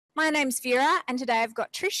My name's Vera, and today I've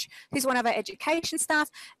got Trish, who's one of our education staff,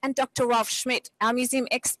 and Dr Rolf Schmidt, our museum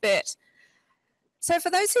expert. So for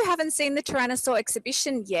those who haven't seen the Tyrannosaur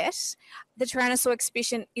exhibition yet, the Tyrannosaur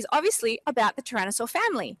exhibition is obviously about the Tyrannosaur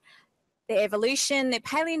family, their evolution, their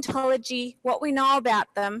paleontology, what we know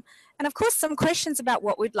about them, and of course some questions about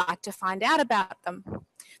what we'd like to find out about them.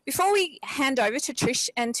 Before we hand over to Trish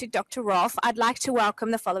and to Dr Rolf, I'd like to welcome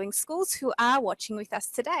the following schools who are watching with us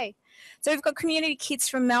today. So we've got community kids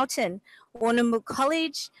from Melton, Warrnambool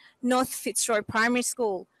College, North Fitzroy Primary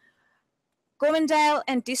School, Gormandale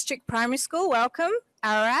and District Primary School, welcome.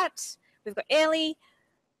 Ararat, we've got Airlie,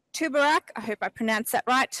 Tubarak, I hope I pronounced that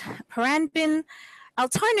right, Paranbin,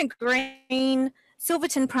 Altona Green,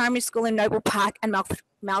 Silverton Primary School in Noble Park, and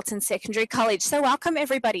Melton Secondary College. So welcome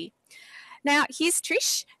everybody. Now here's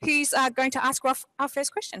Trish, who's going to ask Rolf our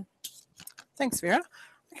first question. Thanks, Vera.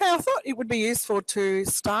 Okay, I thought it would be useful to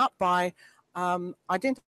start by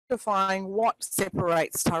identifying what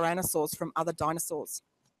separates tyrannosaurs from other dinosaurs.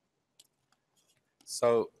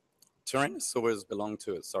 So tyrannosaurs belong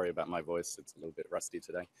to, sorry about my voice, it's a little bit rusty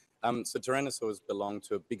today. So tyrannosaurs belong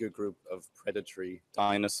to a bigger group of predatory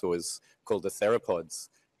dinosaurs called the theropods,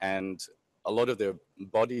 and a lot of their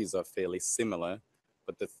bodies are fairly similar,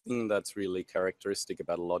 but the thing that's really characteristic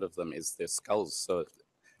about a lot of them is their skulls. So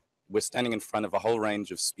we're standing in front of a whole range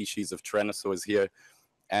of species of tyrannosaurs here,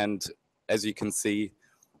 and as you can see,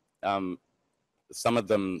 some of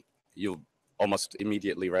them you'll almost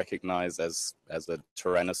immediately recognize as a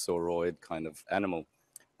tyrannosauroid kind of animal.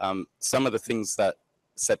 Some of the things that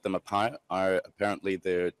set them apart are apparently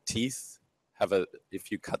their teeth have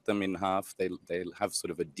if you cut them in half, they have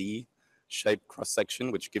sort of a D-shaped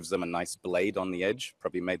cross-section, which gives them a nice blade on the edge,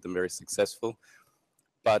 probably made them very successful.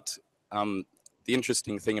 But the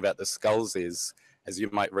interesting thing about the skulls is, as you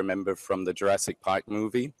might remember from the Jurassic Park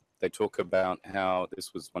movie, they talk about how,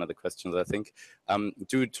 this was one of the questions I think,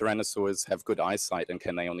 do tyrannosaurs have good eyesight and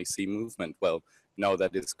can they only see movement? Well, no,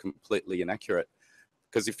 that is completely inaccurate.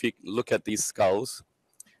 Because if you look at these skulls,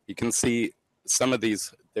 you can see some of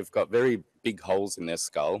these, they've got very big holes in their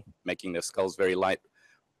skull, making their skulls very light.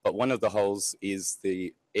 But one of the holes is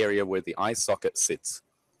the area where the eye socket sits.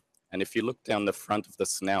 And if you look down the front of the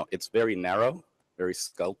snout, it's very narrow, very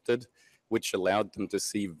sculpted, which allowed them to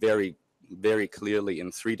see very, very clearly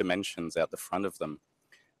in 3 dimensions out the front of them.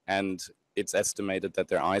 And it's estimated that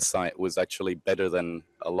their eyesight was actually better than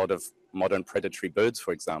a lot of modern predatory birds,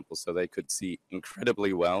 for example. So they could see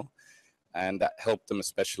incredibly well. And that helped them,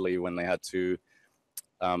 especially when they had to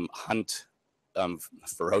hunt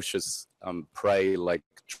ferocious prey like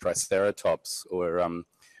Triceratops or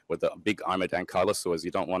the big armored ankylosaurs.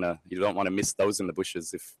 You don't want to miss those in the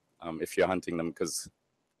bushes if you're hunting them, because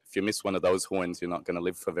if you miss one of those horns, you're not going to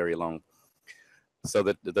live for very long. So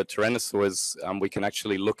the tyrannosaurs, we can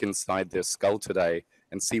actually look inside their skull today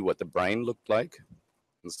and see what the brain looked like.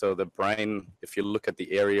 And so the brain, if you look at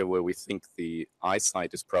the area where we think the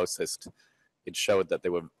eyesight is processed, it showed that they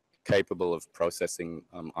were capable of processing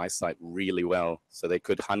eyesight really well. So they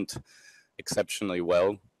could hunt exceptionally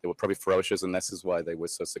well. They were probably ferocious, and this is why they were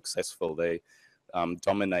so successful. They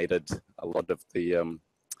dominated a lot of the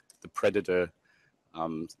predator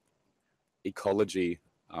ecology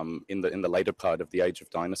in the later part of the age of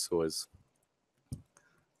dinosaurs.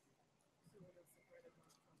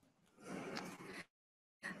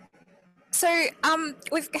 So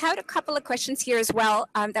we've had a couple of questions here as well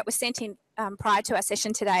that were sent in prior to our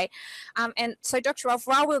session today. And so Dr. Rolf,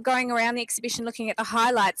 while we were going around the exhibition looking at the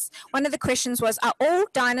highlights, one of the questions was, are all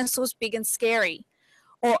dinosaurs big and scary?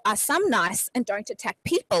 Or are some nice and don't attack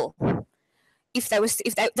people? If they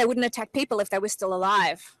wouldn't attack people if they were still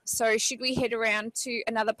alive. So should we head around to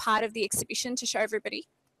another part of the exhibition to show everybody?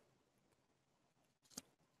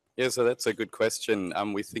 Yeah, so that's a good question.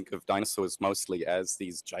 We think of dinosaurs mostly as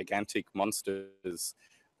these gigantic monsters,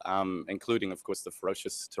 including, of course, the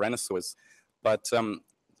ferocious tyrannosaurs. But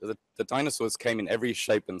the dinosaurs came in every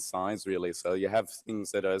shape and size, really. So you have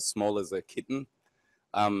things that are as small as a kitten,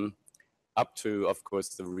 up to, of course,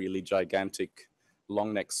 the really gigantic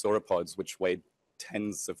long-necked sauropods, which weighed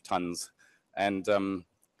tens of tons. And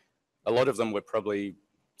a lot of them were probably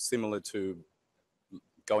similar to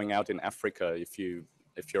going out in Africa. If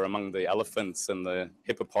you're among the elephants and the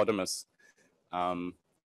hippopotamus,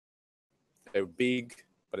 they're big,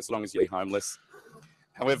 but as long as you're harmless.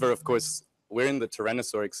 However, of course, we're in the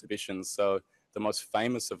Tyrannosaur exhibition, so the most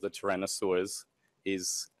famous of the tyrannosaurs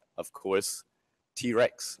is, of course,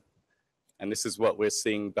 T-Rex. And this is what we're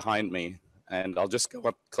seeing behind me. And I'll just go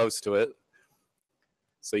up close to it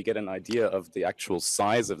so you get an idea of the actual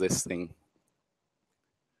size of this thing.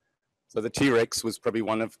 So the T-Rex was probably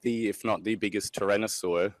one of the, if not the biggest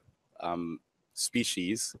tyrannosaur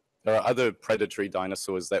species. There are other predatory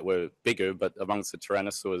dinosaurs that were bigger, but amongst the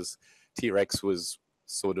tyrannosaurs, T-Rex was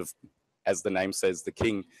sort of, as the name says, the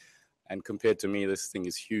king. And compared to me, this thing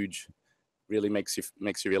is huge. Really makes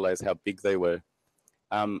you realize how big they were.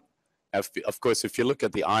 Of course, if you look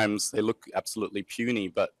at the arms, they look absolutely puny,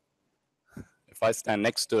 but if I stand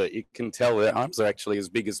next to it, you can tell their arms are actually as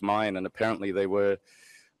big as mine, and apparently they were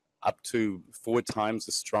up to 4 times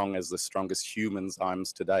as strong as the strongest human's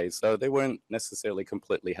arms today. So they weren't necessarily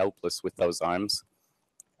completely helpless with those arms.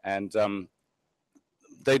 And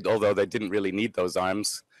although they didn't really need those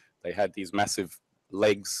arms, they had these massive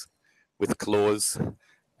legs with claws,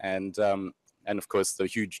 and of course the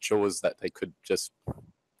huge jaws that they could just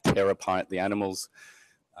tear apart the animals.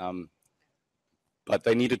 But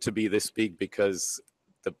they needed to be this big because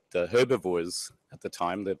the herbivores at the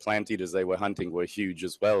time, the plant eaters they were hunting, were huge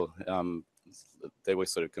as well. They were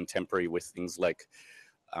sort of contemporary with things like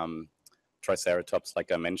Triceratops,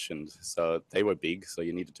 like I mentioned. So they were big, so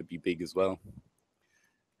you needed to be big as well.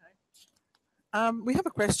 We have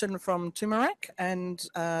a question from Tumarak, and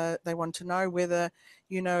they want to know whether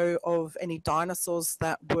you know of any dinosaurs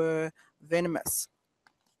that were venomous.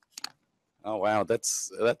 Oh wow,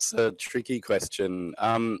 that's a tricky question.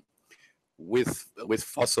 With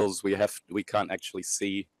fossils, we can't actually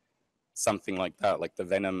see something like that. Like the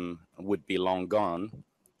venom would be long gone.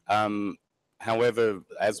 However,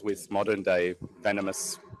 as with modern day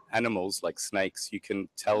venomous animals like snakes, you can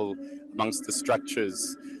tell amongst the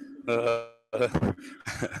structures.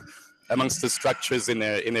 Amongst the structures in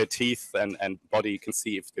their teeth and body, you can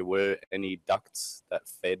see if there were any ducts that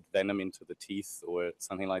fed venom into the teeth or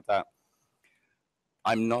something like that.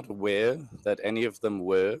 I'm not aware that any of them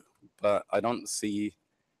were, but I don't see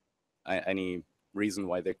any reason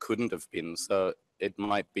why there couldn't have been. So it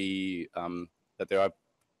might be that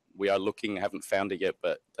we are looking, haven't found it yet,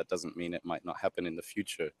 but that doesn't mean it might not happen in the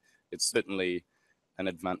future. It's certainly an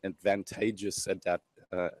advantageous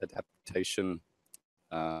adaptation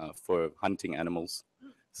for hunting animals,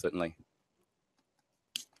 certainly.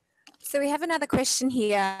 So we have another question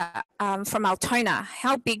here from Altona.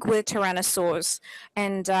 How big were tyrannosaurs?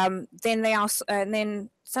 And then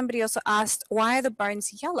somebody also asked, why are the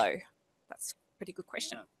bones yellow? That's a pretty good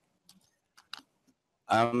question.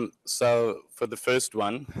 So for the first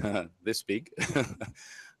one, this big,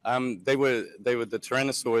 they were the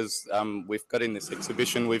tyrannosaurs. We've got in this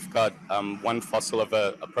exhibition, we've got one fossil of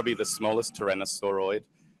probably the smallest tyrannosauroid,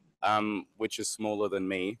 which is smaller than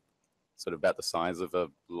me, sort of about the size of a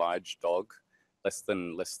large dog, less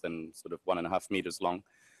than sort of 1.5 meters long,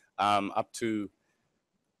 up to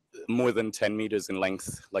more than 10 meters in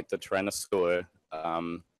length, like the tyrannosaur.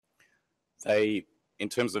 In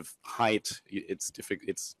terms of height, it's difficult.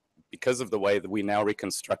 It's because of the way that we now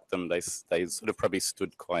reconstruct them. They sort of probably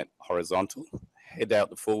stood quite horizontal, head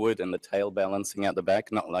out the forward and the tail balancing out the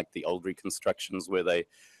back, not like the old reconstructions where they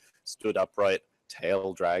stood upright,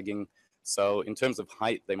 tail dragging. So in terms of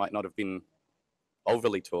height, they might not have been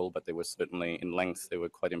overly tall, but they were certainly in length. They were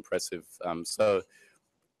quite impressive. So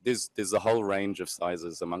there's a whole range of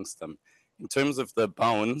sizes amongst them. In terms of the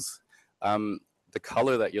bones, the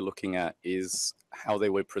color that you're looking at is how they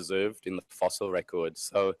were preserved in the fossil record.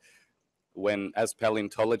 So as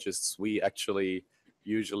paleontologists, we actually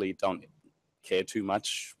usually don't care too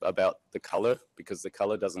much about the color because the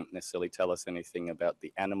color doesn't necessarily tell us anything about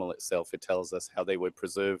the animal itself. It tells us how they were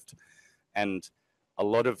preserved. And a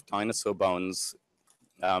lot of dinosaur bones,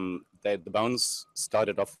 the bones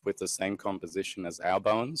started off with the same composition as our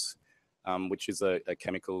bones, which is a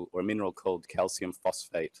chemical or a mineral called calcium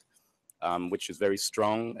phosphate, which is very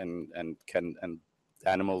strong and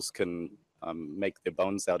animals can make their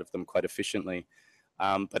bones out of them quite efficiently.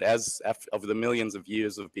 But over the millions of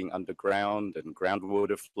years of being underground and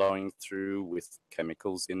groundwater flowing through with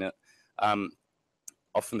chemicals in it,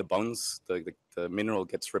 often the bones, the mineral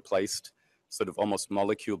gets replaced sort of almost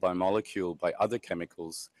molecule by molecule by other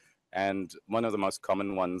chemicals. And one of the most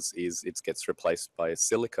common ones is it gets replaced by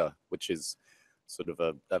silica, which is sort of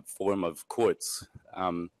a form of quartz.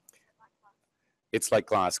 It's like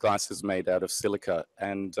glass. Glass is made out of silica,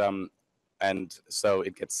 and so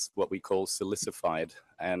it gets what we call silicified.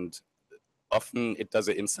 And often it does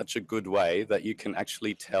it in such a good way that you can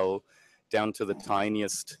actually tell down to the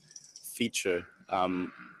tiniest feature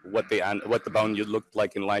what the bone you looked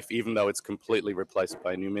like in life, even though it's completely replaced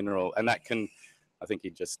by a new mineral. And that can, I think he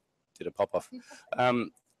just did a pop off.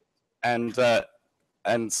 And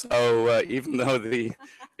so even though the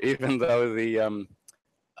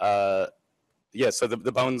so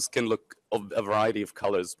the bones can look of a variety of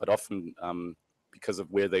colors, but often because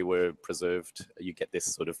of where they were preserved, you get this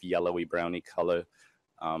sort of yellowy browny color,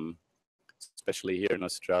 especially here in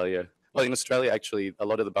Australia. Well, in Australia, actually, a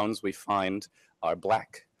lot of the bones we find are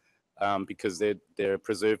black because they're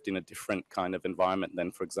preserved in a different kind of environment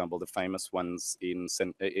than, for example, the famous ones in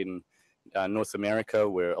North America,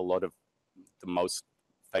 where a lot of the most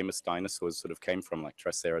famous dinosaurs sort of came from, like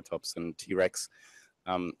Triceratops and T-Rex.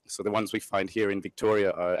 So the ones we find here in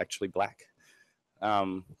Victoria are actually black.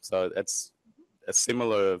 So that's a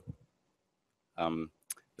similar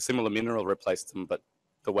mineral replaced them, but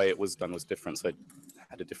the way it was done was different, so it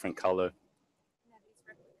had a different color.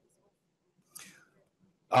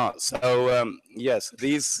 Yes,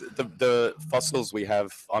 the fossils we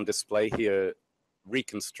have on display here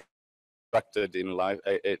reconstructed in live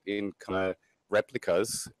in kind of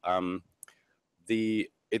replicas. I'm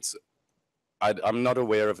not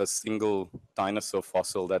aware of a single dinosaur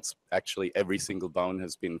fossil that's actually every single bone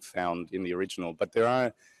has been found in the original, but there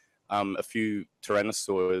are a few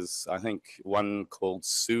Tyrannosaurs, I think one called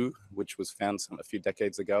Sue, which was found a few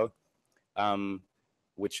decades ago,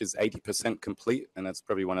 which is 80% complete, and that's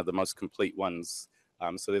probably one of the most complete ones.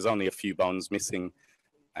 So there's only a few bones missing,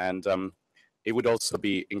 and it would also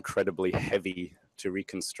be incredibly heavy to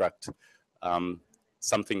reconstruct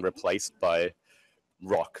something replaced by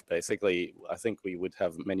rock. Basically, I think we would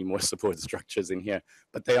have many more support structures in here,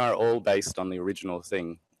 but they are all based on the original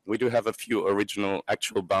thing. We do have a few original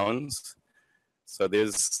actual bones. So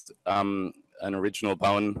there's an original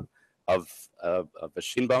bone of a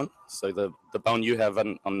shin bone. So the bone you have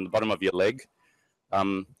on the bottom of your leg,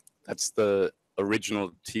 that's the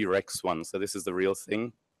original T-Rex one. So this is the real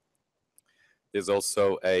thing. There's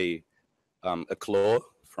also a claw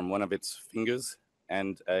from one of its fingers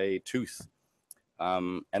and a tooth.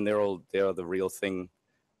 And they are the real thing.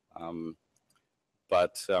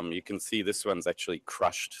 But you can see this one's actually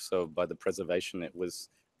crushed. So by the preservation, it was,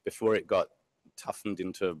 before it got toughened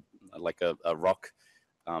into like a rock,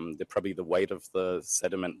 probably the weight of the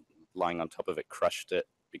sediment lying on top of it crushed it,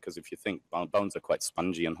 because if you think, bones are quite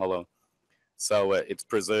spongy and hollow. So it's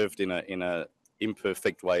preserved in a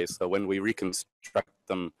imperfect way. So when we reconstruct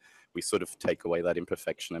them, we sort of take away that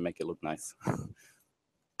imperfection and make it look nice.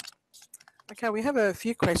 Okay, we have a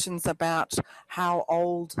few questions about how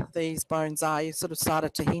old these bones are. You sort of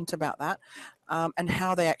started to hint about that, and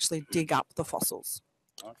how they actually dig up the fossils.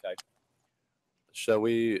 Okay. Shall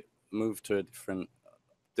we move to a different?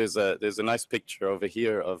 There's a nice picture over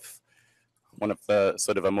here of one of the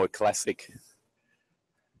sort of a more classic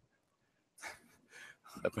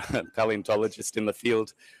paleontologist in the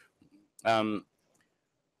field.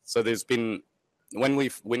 So there's been, when we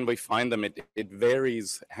find them, it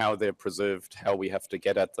varies how they're preserved, how we have to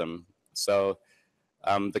get at them. So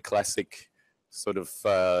the classic sort of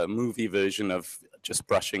movie version of just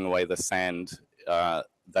brushing away the sand,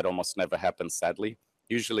 that almost never happens, sadly.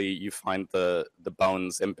 Usually you find the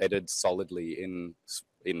bones embedded solidly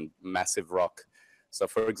in massive rock. So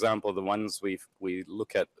for example, the ones we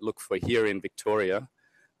look for here in Victoria,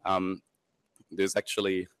 there's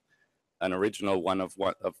actually an original one of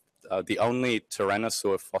the only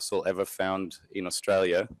Tyrannosaur fossil ever found in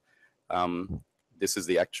Australia. This is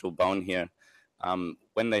the actual bone here.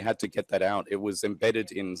 When they had to get that out, it was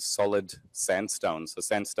embedded in solid sandstone. So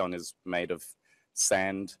sandstone is made of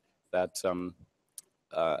sand that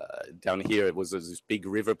down here it was these big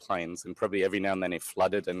river plains, and probably every now and then it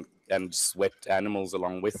flooded and swept animals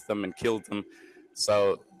along with them and killed them.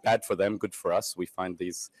 So bad for them, good for us. We find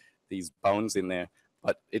these bones in there,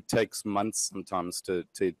 but it takes months sometimes to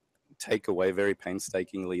take away very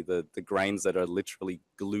painstakingly the grains that are literally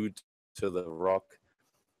glued to the rock,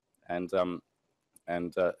 and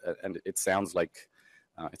it sounds like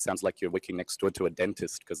you're working next door to a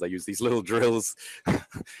dentist, because they use these little drills.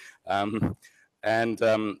 And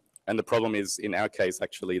the problem is, in our case,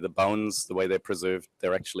 actually, the bones, the way they're preserved,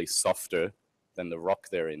 they're actually softer than the rock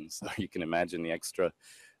they're in. So you can imagine the extra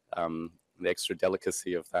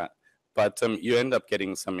delicacy of that. But you end up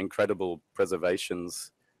getting some incredible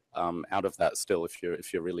preservations out of that still, if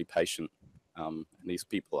you're really patient. And these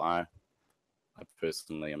people are. I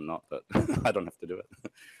personally am not, but I don't have to do it.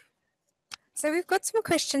 So we've got some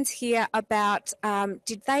questions here about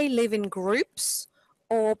did they live in groups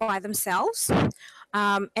or by themselves?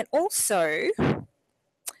 And also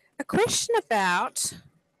a question about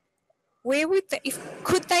where would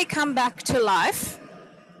could they come back to life,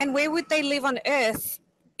 and where would they live on Earth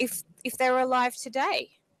if they were alive today?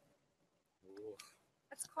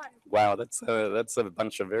 That's quite. Wow, that's a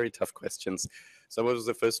bunch of very tough questions. So what was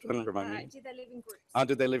the first one? Remind me. Did they live in groups?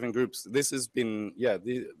 Did they live in groups? This has been,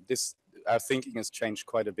 our thinking has changed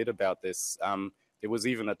quite a bit about this. There was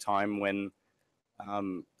even a time when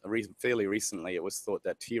fairly recently, it was thought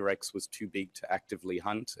that T-Rex was too big to actively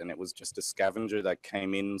hunt, and it was just a scavenger that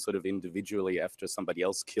came in sort of individually after somebody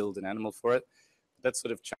else killed an animal for it. That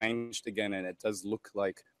sort of changed again, and it does look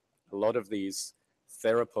like a lot of these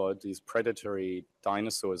theropods, these predatory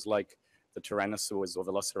dinosaurs like the Tyrannosaurs or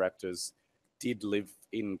Velociraptors, did live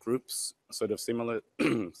in groups, sort of similar,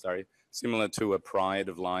 similar to a pride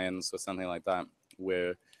of lions or something like that,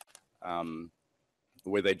 where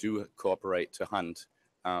they do cooperate to hunt.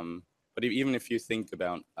 But even if you think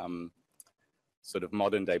about sort of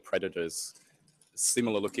modern day predators,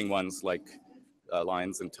 similar looking ones like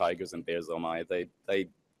lions and tigers and bears, oh my,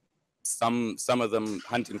 some of them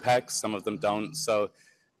hunt in packs, some of them don't. So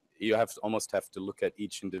you almost have to look at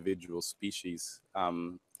each individual species,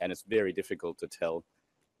 and it's very difficult to tell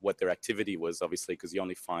what their activity was, obviously, because you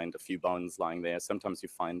only find a few bones lying there. Sometimes you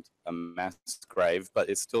find a mass grave, but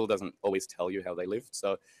it still doesn't always tell you how they lived.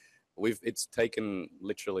 So it's taken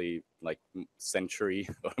literally like a century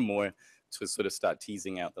or more to sort of start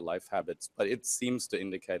teasing out the life habits, but it seems to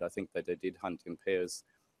indicate, I think, that they did hunt in pairs.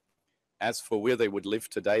 As for where they would live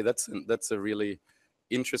today, that's a really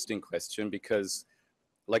interesting question, because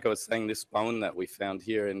like I was saying, this bone that we found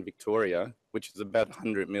here in Victoria, which is about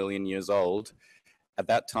 100 million years old, at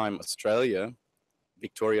that time, Australia,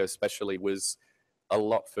 Victoria especially, was a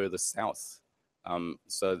lot further south.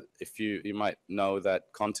 So if you might know that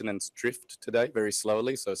continents drift today very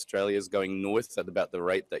slowly. So Australia is going north at about the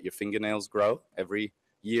rate that your fingernails grow every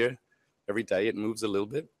year, every day it moves a little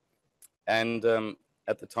bit. And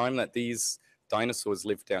at the time that these dinosaurs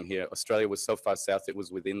lived down here, Australia was so far south, it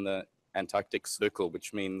was within the Antarctic Circle,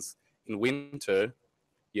 which means in winter,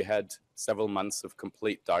 you had several months of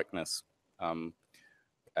complete darkness.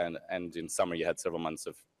 And in summer, you had several months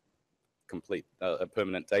of complete,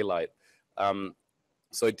 permanent daylight.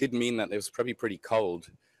 So it did mean that it was probably pretty cold.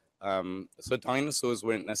 So dinosaurs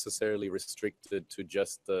weren't necessarily restricted to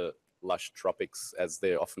just the lush tropics as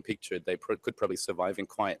they're often pictured. They could probably survive in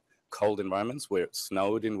quite cold environments where it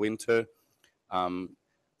snowed in winter. So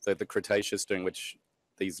the Cretaceous during which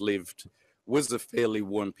these lived was a fairly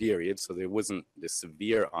warm period, so there wasn't the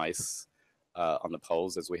severe ice on the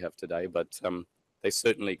poles as we have today, but they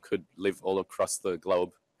certainly could live all across the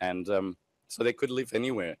globe. And so they could live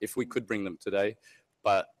anywhere if we could bring them today.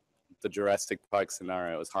 But the Jurassic Park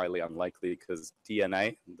scenario is highly unlikely because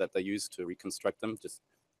DNA that they use to reconstruct them just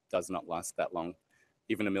does not last that long.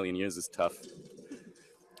 Even a million years is tough.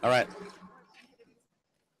 All right.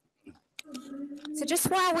 So just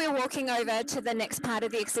while we're walking over to the next part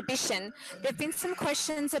of the exhibition, there have been some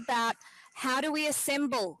questions about how do we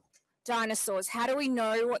assemble dinosaurs? How do we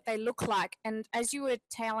know what they look like? And as you were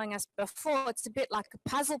telling us before, it's a bit like a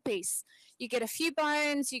puzzle piece. You get a few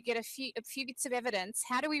bones, you get a few bits of evidence.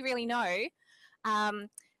 How do we really know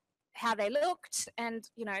how they looked? And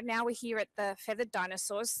now we're here at the feathered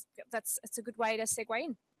dinosaurs. It's a good way to segue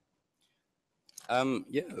in.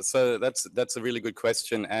 Yeah, so that's a really good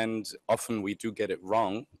question, and often we do get it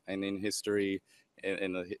wrong. And in history,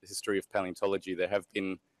 in the history of paleontology, there have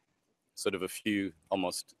been sort of a few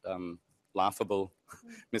almost laughable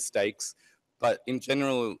mistakes. But in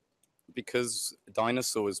general, because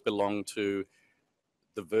dinosaurs belong to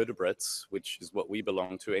the vertebrates, which is what we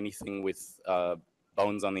belong to, anything with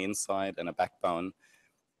bones on the inside and a backbone,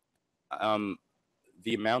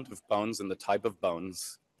 the amount of bones and the type of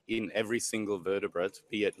bones in every single vertebrate,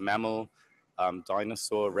 be it mammal,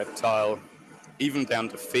 dinosaur, reptile, even down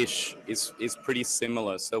to fish, is pretty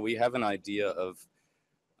similar. So we have an idea of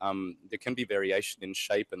there can be variation in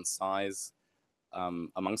shape and size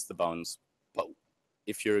amongst the bones, but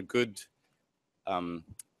if you're a good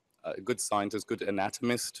scientist, good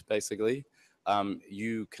anatomist, basically,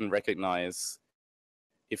 you can recognize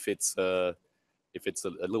if it's a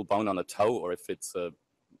little bone on a toe or if it's a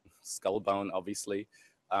skull bone, obviously.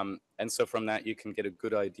 And so from that, you can get a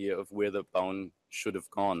good idea of where the bone should have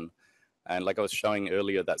gone. And like I was showing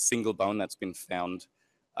earlier, that single bone that's been found,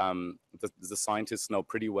 the scientists know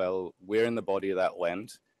pretty well where in the body that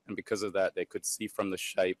went. And because of that, they could see from the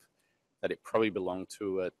shape that it probably belonged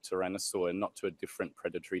to a tyrannosaur and not to a different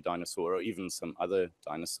predatory dinosaur or even some other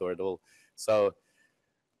dinosaur at all. So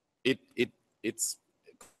it's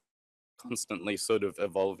constantly sort of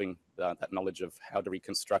evolving that knowledge of how to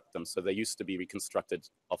reconstruct them. So they used to be reconstructed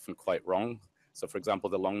often quite wrong. So for example,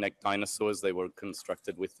 the long-necked dinosaurs, they were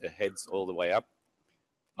constructed with their heads all the way up.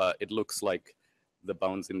 It looks like the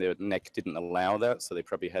bones in their neck didn't allow that, so they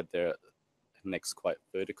probably had their necks quite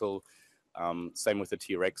vertical. Same with the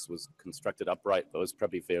T-Rex, was constructed upright, but was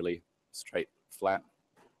probably fairly straight, flat.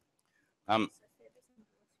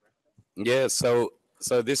 Yeah, so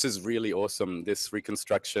this is really awesome, this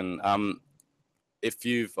reconstruction. if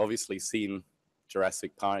you've obviously seen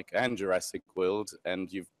Jurassic Park and Jurassic World,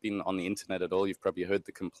 and you've been on the internet at all, you've probably heard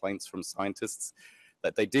the complaints from scientists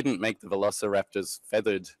that they didn't make the velociraptors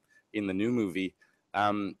feathered in the new movie.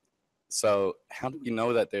 So how do we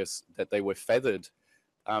know that they were feathered?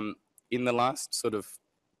 In the last sort of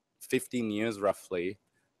 15 years, roughly,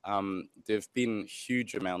 there have been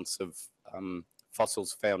huge amounts of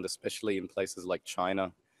fossils found, especially in places like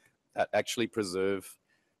China, that actually preserve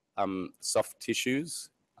soft tissues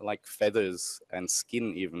like feathers and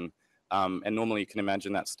skin even. And normally you can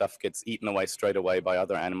imagine that stuff gets eaten away straight away by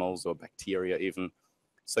other animals or bacteria even.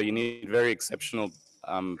 So you need very exceptional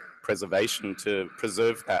preservation to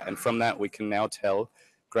preserve that. And from that, we can now tell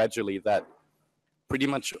gradually that pretty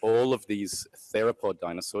much all of these theropod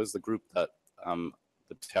dinosaurs, the group that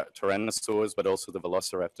the Tyrannosaurs, but also the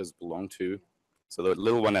velociraptors belong to. So the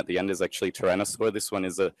little one at the end is actually Tyrannosaur. This one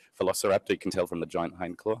is a velociraptor, you can tell from the giant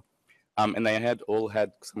hind claw. And they all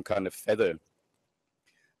had some kind of feather.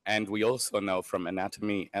 And we also know from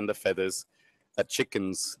anatomy and the feathers that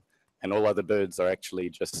chickens and all other birds are actually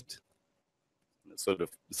just sort of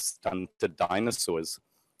stunted dinosaurs.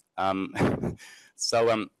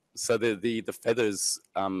 So the feathers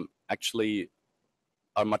actually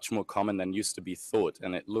are much more common than used to be thought.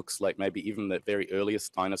 And it looks like maybe even the very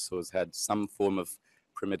earliest dinosaurs had some form of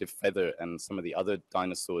primitive feather, and some of the other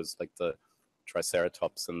dinosaurs like the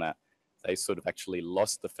Triceratops and that, they sort of actually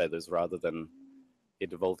lost the feathers rather than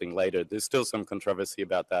it evolving later. There's still some controversy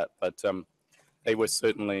about that, but they were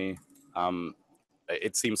certainly,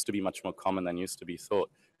 it seems to be much more common than used to be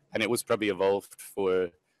thought. And it was probably evolved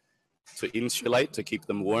to insulate, to keep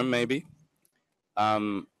them warm maybe.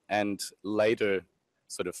 And later,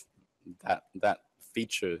 sort of that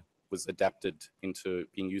feature was adapted into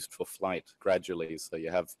being used for flight gradually. So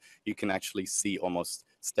you can actually see almost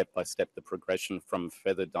step by step the progression from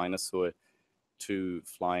feathered dinosaur to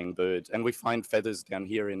flying bird. And we find feathers down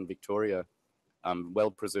here in Victoria,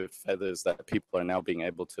 well-preserved feathers that people are now being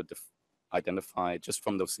able to identify just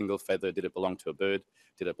from the single feather. Did it belong to a bird?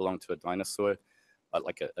 Did it belong to a dinosaur?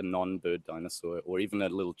 Like a non-bird dinosaur, or even a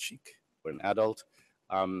little chick or an adult.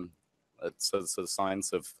 So the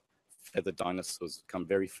science of feathered dinosaurs have come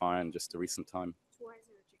very far in just a recent time. Why is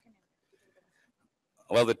there a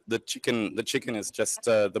chicken in Well, the chicken is just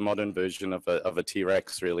the modern version of a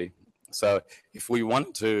T-Rex, really. So if we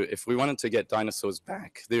wanted to get dinosaurs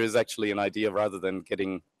back, there is actually an idea, rather than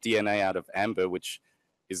getting DNA out of amber, which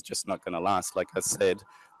is just not going to last, like I said.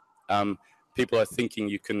 People are thinking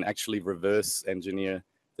you can actually reverse engineer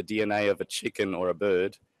the DNA of a chicken or a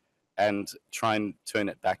bird and try and turn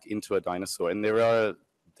it back into a dinosaur. And there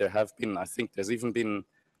have been, I think there's even been,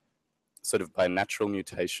 sort of by natural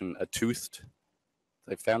mutation,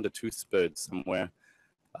 they found a toothed bird somewhere.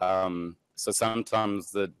 So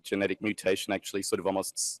sometimes the genetic mutation actually sort of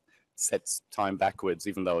almost sets time backwards,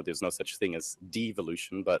 even though there's no such thing as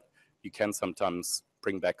devolution, but you can sometimes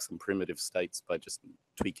bring back some primitive states by just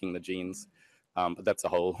tweaking the genes. But that's a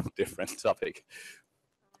whole different topic.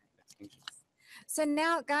 So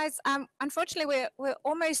now, guys, unfortunately, we're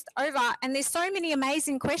almost over, and there's so many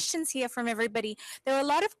amazing questions here from everybody. There are a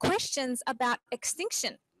lot of questions about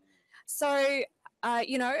extinction. So,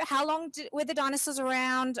 how long were the dinosaurs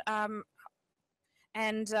around,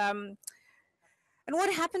 and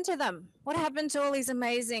what happened to them? What happened to all these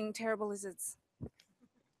amazing, terrible lizards?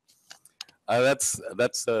 I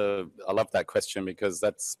love that question, because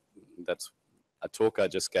that's a talk I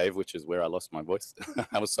just gave, which is where I lost my voice.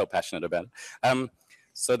 I was so passionate about it.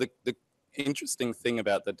 So the interesting thing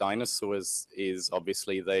about the dinosaurs is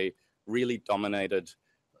obviously they really dominated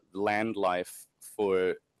land life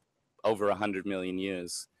for over 100 million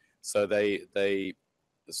years. So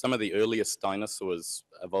some of the earliest dinosaurs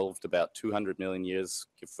evolved about 200 million years,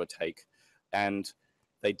 give or take, and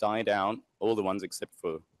they died out, all the ones except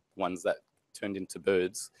for ones that turned into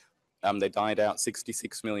birds. They died out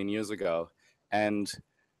 66 million years ago. And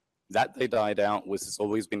that they died out has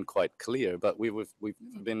always been quite clear, but we've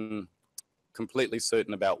never been completely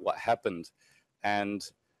certain about what happened. And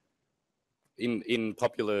in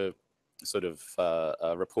popular sort of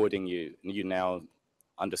reporting, you now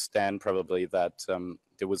understand probably that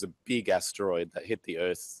there was a big asteroid that hit the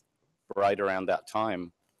Earth right around that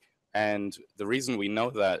time. And the reason we know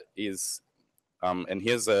that is, and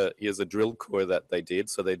here's a drill core that they did.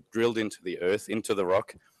 So they drilled into the Earth, into the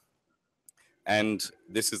rock. And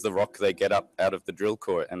this is the rock they get up out of the drill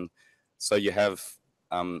core. And so you have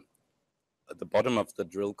at the bottom of the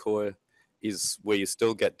drill core is where you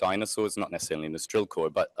still get dinosaurs, not necessarily in this drill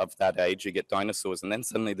core, but of that age you get dinosaurs. And then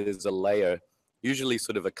suddenly there's a layer, usually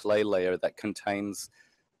sort of a clay layer, that contains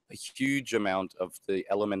a huge amount of the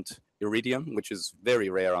element iridium, which is very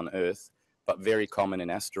rare on Earth, but very common in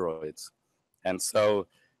asteroids. And so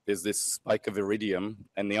there's this spike of iridium,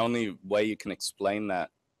 and the only way you can explain that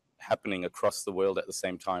happening across the world at the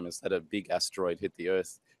same time is that a big asteroid hit the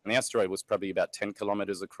Earth. And the asteroid was probably about 10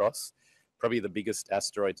 kilometers across, probably the biggest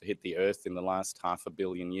asteroid to hit the Earth in the last 500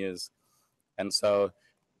 million years. And so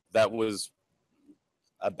that was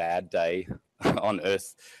a bad day on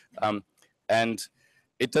Earth. And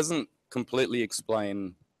it doesn't completely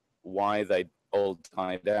explain why they all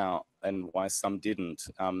died out and why some didn't.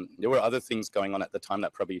 There were other things going on at the time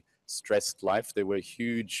that probably stressed life. There were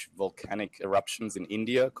huge volcanic eruptions in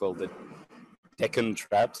India called the Deccan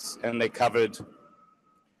Traps, and they covered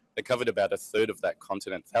about a third of that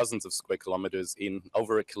continent, thousands of square kilometers in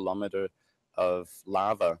over a kilometer of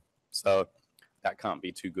lava. So that can't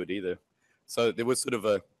be too good either. So there was sort of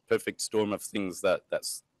a perfect storm of things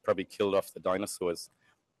that's probably killed off the dinosaurs.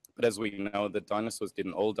 But as we know, the dinosaurs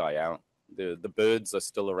didn't all die out. The birds are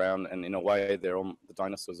still around, and in a way, the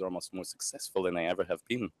dinosaurs are almost more successful than they ever have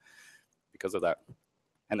been because of that.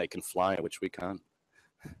 And they can fly, which we can't.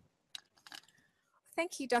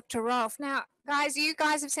 Thank you, Dr. Rolf. Now, guys, you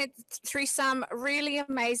guys have sent through some really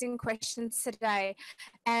amazing questions today,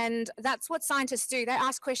 and that's what scientists do. They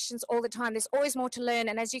ask questions all the time. There's always more to learn,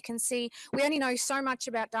 and as you can see, we only know so much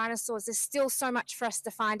about dinosaurs. There's still so much for us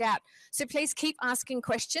to find out. So please keep asking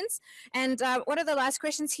questions. And one of the last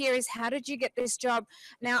questions here is, how did you get this job?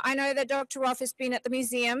 Now, I know that Dr. Rolf has been at the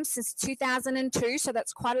museum since 2002, so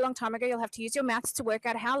that's quite a long time ago. You'll have to use your maths to work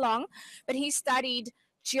out how long, but he studied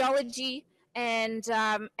geology and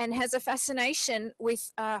has a fascination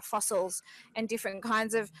with fossils and different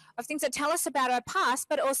kinds of things that tell us about our past,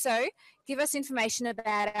 but also give us information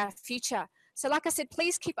about our future. So like I said,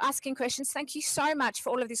 please keep asking questions. Thank you so much for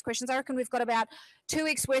all of these questions. I reckon we've got about 2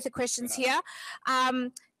 weeks worth of questions here.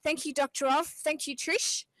 Thank you, Dr. Rolf. Thank you,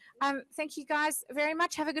 Trish. Thank you guys very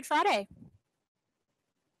much. Have a good Friday.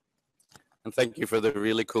 And thank you for the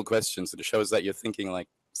really cool questions. It shows that you're thinking like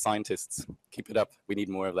scientists. Keep it up. We need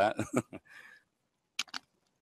more of that.